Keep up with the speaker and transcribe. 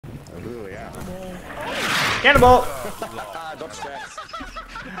Ooh, yeah. Cannonball!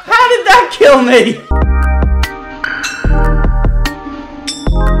 How did that kill me?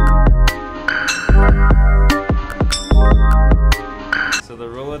 So the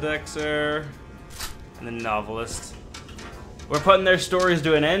Rolodexer and the Novelist. We're putting their stories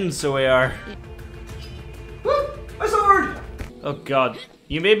to an end, so we are. Woo! My sword! Oh god.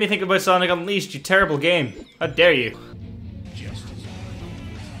 You made me think about Sonic Unleashed, you terrible game. How dare you?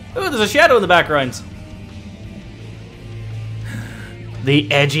 Ooh, there's a shadow in the background.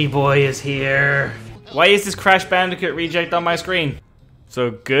 The edgy boy is here. Why is this Crash Bandicoot reject on my screen?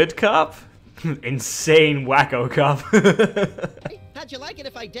 So good cop? Insane wacko cop. How'd you like it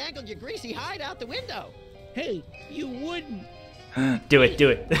if I dangled your greasy hide out the window? Hey, you wouldn't. Do it, do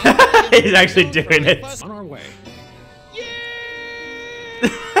it. He's actually doing it. On our way.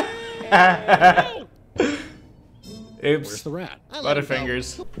 Oops. Where's the rat?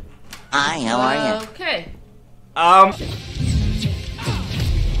 Butterfingers. Hi, how are you? Okay.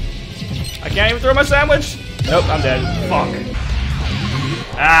 I can't even throw my sandwich. Nope, I'm dead. Fuck.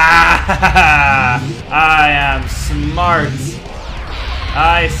 Ah! I am smart.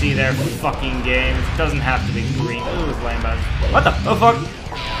 I see their fucking game. It doesn't have to be green. Ooh, it's lame bad. What the? Oh fuck!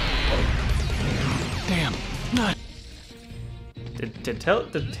 Damn. Not. Did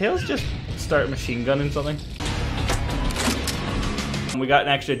Tails just start machine gunning something? We got an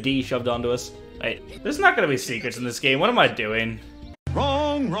extra D shoved onto us. Wait, there's not gonna be secrets in this game. What am I doing?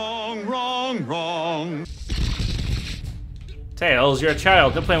 Wrong, wrong, wrong, wrong. Tails, you're a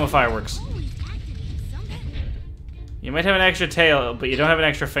child. Don't play with fireworks. You might have an extra tail, but you don't have an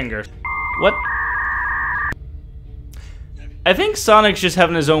extra finger. What? I think Sonic's just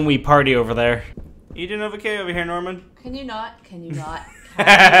having his own wee party over there. You doing okay over here, Norman? Can you not? Can you not?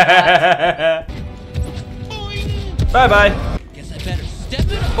 Bye-bye. Guess I better step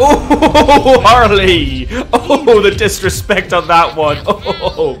it up. Oh, Harley! Oh, the disrespect on that one.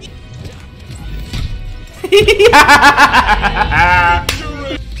 Oh.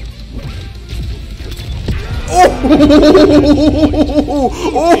 Oh,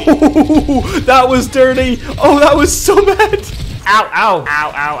 that was dirty. Oh, that was so bad. Ow, ow, ow,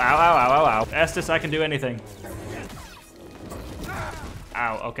 ow, ow, ow, ow, ow. Estes, I can do anything.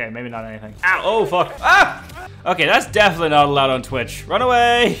 Ow, okay, maybe not anything. Ow, oh, fuck. Ah! Okay, that's definitely not allowed on Twitch. Run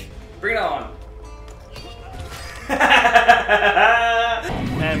away. Bring it on.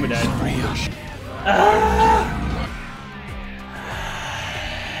 And we're dead.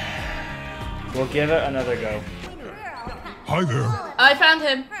 We'll give it another go. Hi there. I found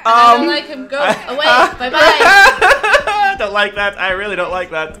him. I don't like him. Go away. Bye bye. Don't like that. I really don't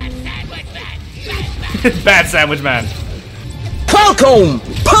like that. Bad sandwich man. Welcome!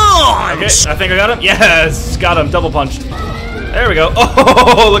 Punch! Okay, I think I got him. Yes, got him. Double punched. There we go.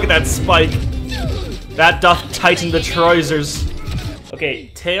 Oh, look at that spike. That doth tighten the trousers.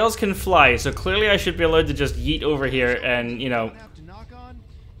 Okay, Tails can fly, so clearly I should be allowed to just yeet over here and, you know.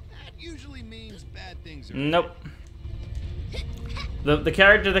 Nope. The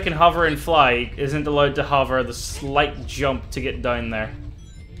character that can hover and fly isn't allowed to hover the slight jump to get down there.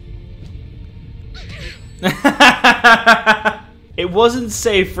 It wasn't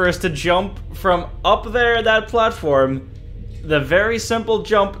safe for us to jump from up there, that platform, the very simple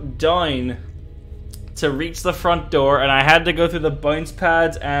jump down to reach the front door, and I had to go through the bounce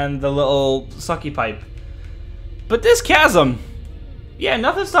pads and the little sucky pipe. But this chasm, yeah,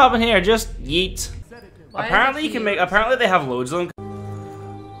 nothing stopping here, just yeet. Apparently you can make, apparently they have loads of them.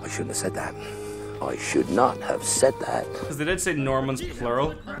 I shouldn't have said that. I should not have said that. Because they did say Norman's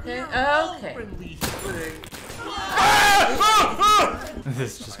plural. Okay. Okay.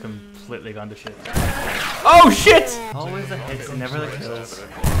 This is just completely gone to shit. Oh shit! Always the hits and never the kills.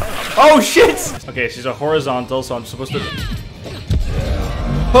 Oh shit! Okay, she's a horizontal, so I'm supposed to...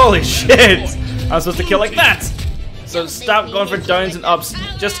 Holy shit! I'm supposed to kill like that! So stop going for downs and ups,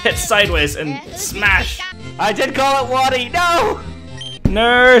 just hit sideways and smash! I did call it Waddy, no!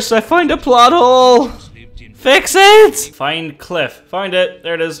 Nurse, I found a plot hole! Fix it! Find cliff. Find it.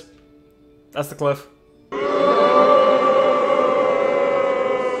 There it is. That's the cliff.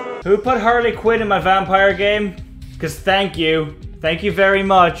 Who put Harley Quinn in my vampire game? Because thank you. Thank you very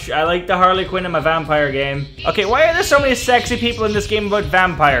much. I like the Harley Quinn in my vampire game. Okay, why are there so many sexy people in this game about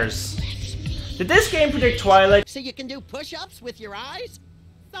vampires? Did this game predict Twilight? So you can do push-ups with your eyes?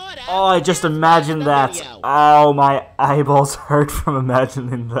 Oh, I just imagined that. Oh, my eyeballs hurt from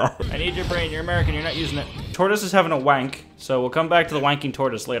imagining that. I need your brain. You're American. You're not using it. Tortoise is having a wank, so we'll come back to the wanking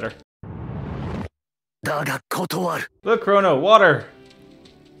tortoise later. Look, Chrono, water.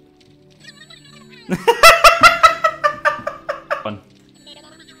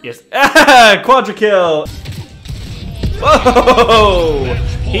 Yes. Quadra kill! Whoa!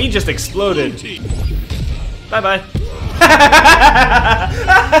 He just exploded. Bye-bye.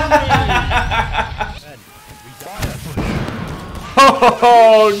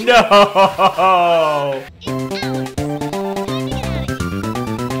 Oh no!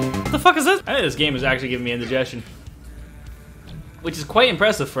 What the fuck is this? I think this game is actually giving me indigestion. Which is quite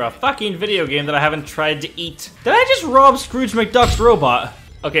impressive for a fucking video game that I haven't tried to eat. Did I just rob Scrooge McDuck's robot?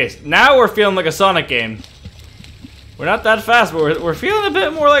 Okay, so now we're feeling like a Sonic game. We're not that fast, but we're feeling a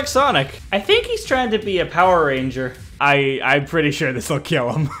bit more like Sonic. I think he's trying to be a Power Ranger. I'm pretty sure this will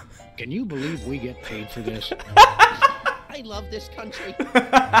kill him. Can you believe we get paid for this? I love this country.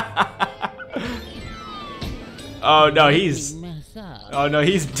 Oh no, he's... Oh no,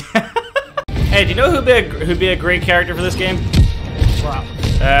 he's dead. Hey, do you know who'd be a great character for this game? Wow.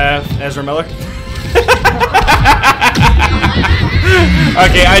 Ezra Miller.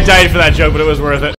 Okay, I died for that joke, but it was worth it.